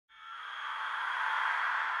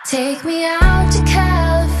Take me out to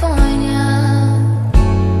California.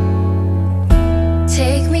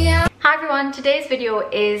 Take me out. Hi everyone, today's video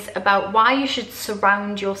is about why you should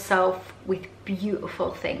surround yourself with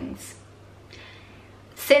beautiful things.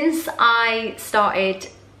 Since I started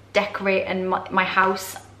decorating my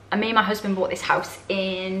house, me and my husband bought this house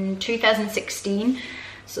in 2016,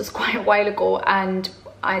 so it's quite a while ago, and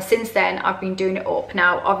since then I've been doing it up.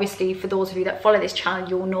 Now obviously, for those of you that follow this channel,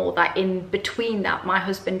 you'll know that in between that my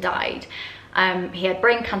husband died. He had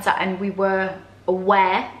brain cancer, and we were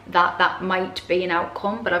aware that that might be an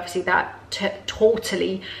outcome, but obviously that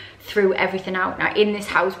totally threw everything out. Now in this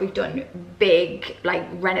house we've done big like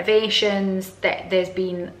renovations, there's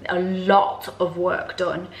been a lot of work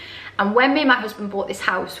done, and when me and my husband bought this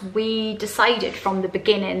house, we decided from the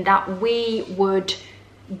beginning that we would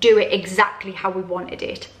do it exactly how we wanted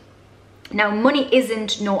it. Now money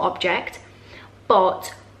isn't no object,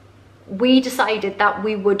 but we decided that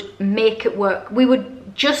we would make it work. We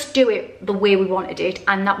would just do it the way we wanted it,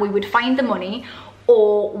 and that we would find the money,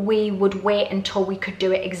 or we would wait until we could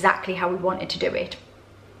do it exactly how we wanted to do it.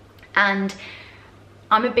 And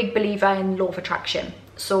I'm a big believer in law of attraction.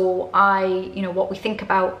 So what we think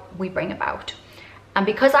about, we bring about. And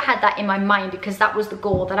because I had that in my mind, because that was the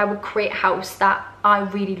goal, that I would create a house that I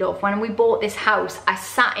really love. When we bought this house, I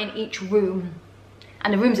sat in each room,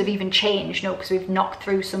 and the rooms have even changed, because we've knocked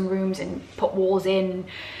through some rooms and put walls in.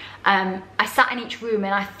 I sat in each room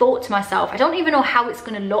and I thought to myself, I don't even know how it's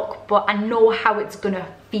gonna look, but I know how it's gonna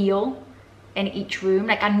feel in each room.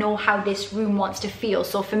 Like, I know how this room wants to feel.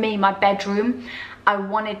 So for me, my bedroom, I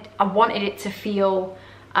wanted it to feel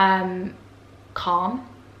calm,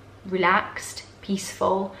 relaxed,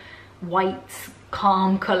 peaceful, white,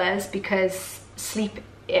 calm colours, because sleep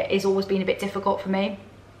is always been a bit difficult for me.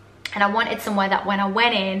 And I wanted somewhere that when I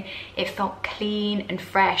went in, it felt clean and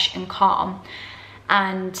fresh and calm.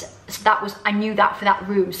 And so I knew that for that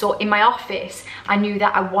room. So in my office, I knew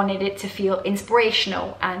that I wanted it to feel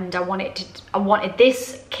inspirational, and I wanted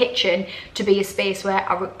this kitchen to be a space where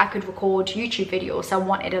I could record YouTube videos. So I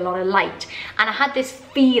wanted a lot of light, and I had this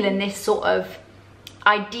feel and this sort of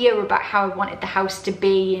idea about how I wanted the house to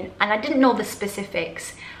be, and I didn't know the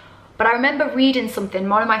specifics. But I remember reading something,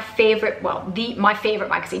 one of my favorite, my favorite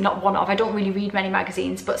magazine, not one of, I don't really read many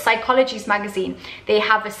magazines, but Psychology's magazine, they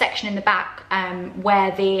have a section in the back where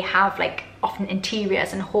they have like often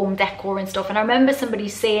interiors and home decor and stuff. And I remember somebody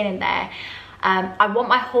saying in there, I want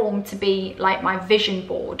my home to be like my vision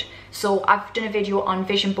board. So I've done a video on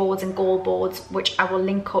vision boards and goal boards, which I will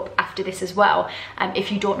link up after this as well,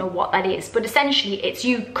 if you don't know what that is. But essentially it's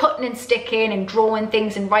you cutting and sticking and drawing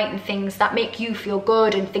things and writing things that make you feel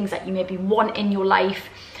good, and things that you maybe want in your life.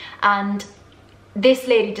 And this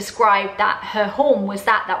lady described that her home was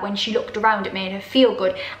that when she looked around, it made her feel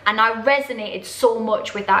good. And I resonated so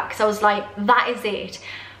much with that, because I was like, that is it.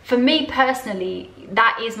 For me personally,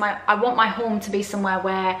 I want my home to be somewhere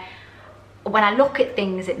where when I look at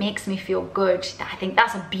things, it makes me feel good. I think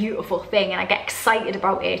that's a beautiful thing, and I get excited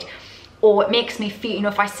about it. Or it makes me feel,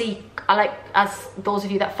 if as those of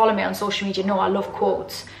you that follow me on social media know, I love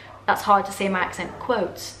quotes. That's hard to say in my accent.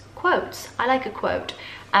 Quotes. I like a quote.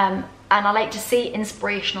 And I like to see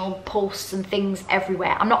inspirational posts and things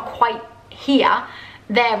everywhere. I'm not quite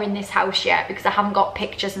there in this house yet, because I haven't got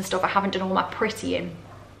pictures and stuff. I haven't done all my prettying.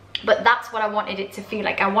 But that's what I wanted it to feel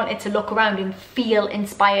like. I wanted to look around and feel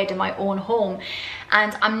inspired in my own home.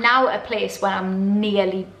 And I'm now at a place where I'm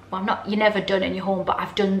nearly, you're never done in your home, but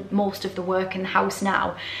I've done most of the work in the house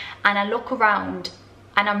now. And I look around,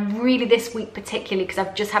 and I'm really, this week particularly, because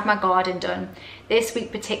I've just had my garden done, this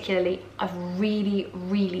week particularly, I've really,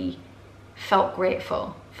 really felt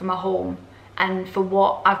grateful for my home and for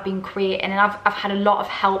what I've been creating. And I've had a lot of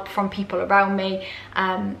help from people around me,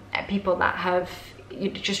 people that have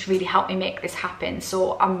just really helped me make this happen.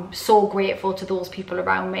 So I'm so grateful to those people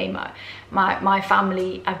around me. My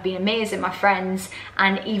family have been amazing, my friends,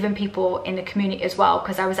 and even people in the community as well,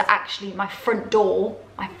 because I was actually, my front door,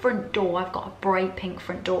 I've got a bright pink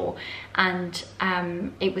front door, and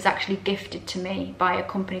it was actually gifted to me by a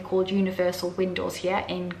company called Universal Windows here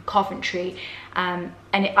in Coventry, and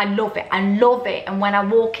I love it, and when I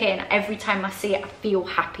walk in, every time I see it, I feel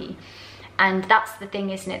happy. And that's the thing,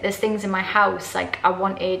 isn't it? There's things in my house, like I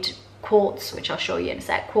wanted quartz, which I'll show you in a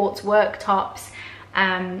sec, quartz worktops,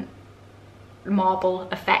 marble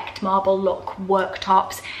look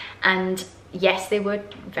worktops. And yes, they were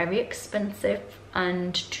very expensive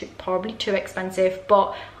and probably too expensive,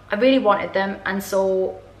 but I really wanted them, and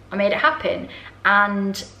so I made it happen.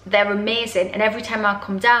 and they're amazing, and every time I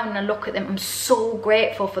come down and I look at them, I'm so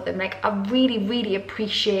grateful for them. Like, I really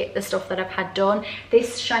appreciate the stuff that I've had done.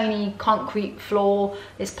 This shiny concrete floor,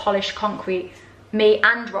 this polished concrete, me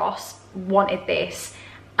and Ross wanted this,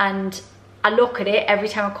 and I look at it every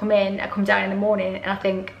time I come down in the morning, and I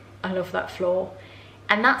think, I love that floor.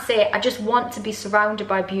 And that's it. I just want to be surrounded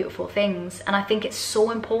by beautiful things, and I think it's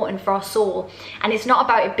so important for our soul. And it's not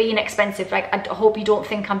about it being expensive. Like, I hope you don't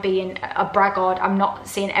think I'm being a braggart. I'm not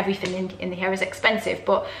saying everything in here is expensive,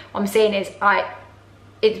 but what I'm saying is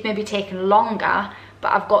it's maybe taken longer,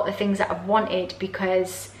 but I've got the things that I've wanted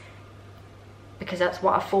because that's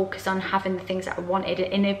what I focus on, having the things that I wanted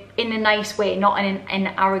in a nice way, not in an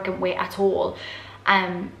arrogant way at all.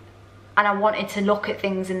 And I wanted to look at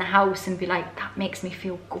things in the house and be like, that makes me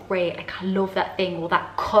feel great. Like, I love that thing, or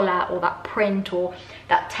that colour, or that print, or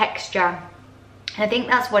that texture. And I think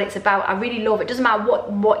that's what it's about. I really love it. It doesn't matter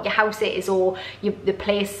what your house is, or the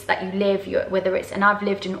place that you live, whether it's, and I've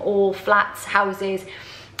lived in all flats, houses,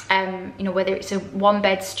 you know, whether it's a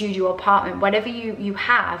 1-bed studio apartment, whatever you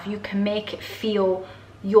have, you can make it feel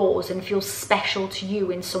yours and feel special to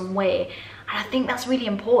you in some way. And I think that's really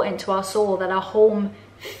important to our soul, that our home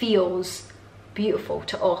feels beautiful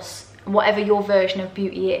to us. And whatever your version of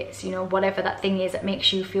beauty is, you know, whatever that thing is that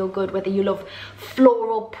makes you feel good, whether you love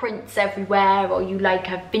floral prints everywhere, or you like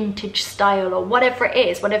a vintage style, or whatever it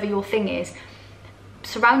is, whatever your thing is,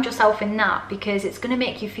 surround yourself in that, because it's going to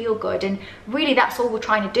make you feel good. And really, that's all we're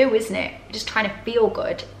trying to do, isn't it? Just trying to feel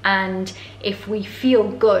good. And if we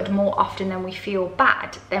feel good more often than we feel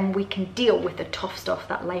bad, then we can deal with the tough stuff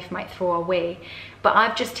that life might throw our way. But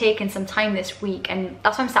I've just taken some time this week, and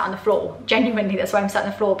that's why I'm sat on the floor. Genuinely, that's why I'm sat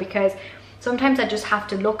on the floor, because sometimes I just have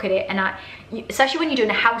to look at it, and especially when you're doing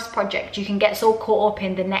a house project, you can get so caught up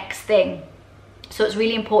in the next thing. So it's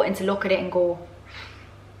really important to look at it and go,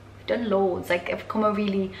 done loads, like I've come a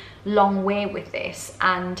really long way with this,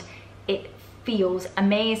 and it feels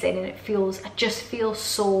amazing, and I just feel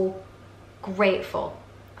so grateful.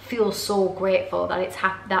 I feel so grateful that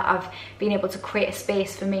that I've been able to create a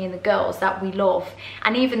space for me and the girls that we love.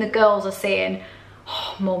 And even the girls are saying,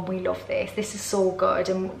 oh Mum, we love this is so good.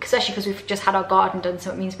 And especially because we've just had our garden done,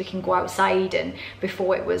 so it means we can go outside, and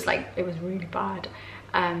before it was really bad,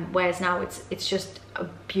 whereas now it's just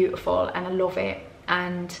beautiful, and I love it.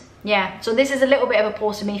 And yeah, so this is a little bit of a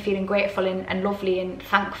post of me feeling grateful and lovely and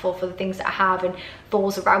thankful for the things that I have, and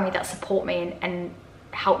those around me that support me and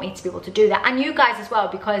help me to be able to do that. And you guys as well,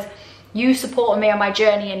 because you supporting me on my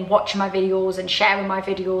journey and watching my videos and sharing my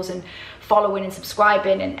videos and following and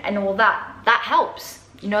subscribing and all that helps.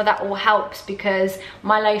 You know, that all helps, because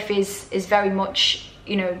my life is very much,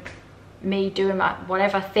 you know, me doing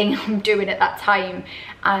whatever thing I'm doing at that time,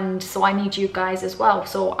 and so I need you guys as well.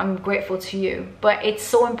 So I'm grateful to you. But it's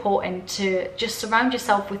so important to just surround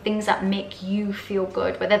yourself with things that make you feel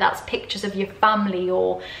good, whether that's pictures of your family,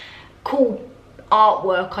 or cool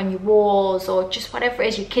artwork on your walls, or just whatever it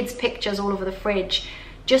is, your kids' pictures all over the fridge.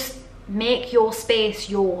 Just make your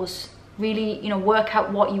space yours. Really, you know, work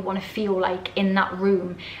out what you want to feel like in that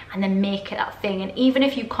room, and then make it that thing. And even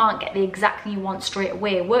if you can't get the exact thing you want straight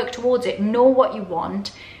away, work towards it. Know what you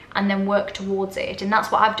want, and then work towards it. And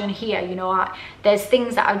that's what I've done here. You know, there's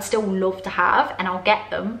things that I would still love to have, and I'll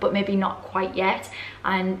get them, but maybe not quite yet.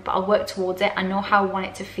 But I'll work towards it. I know how I want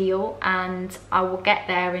it to feel, and I will get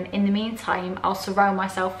there. And in the meantime, I'll surround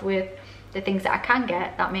myself with the things that I can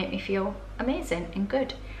get that make me feel amazing and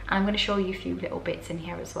good. And I'm going to show you a few little bits in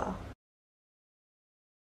here as well.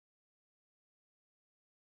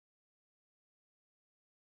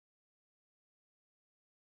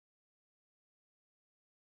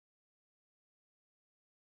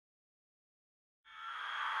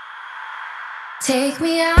 Take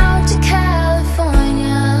me out to California.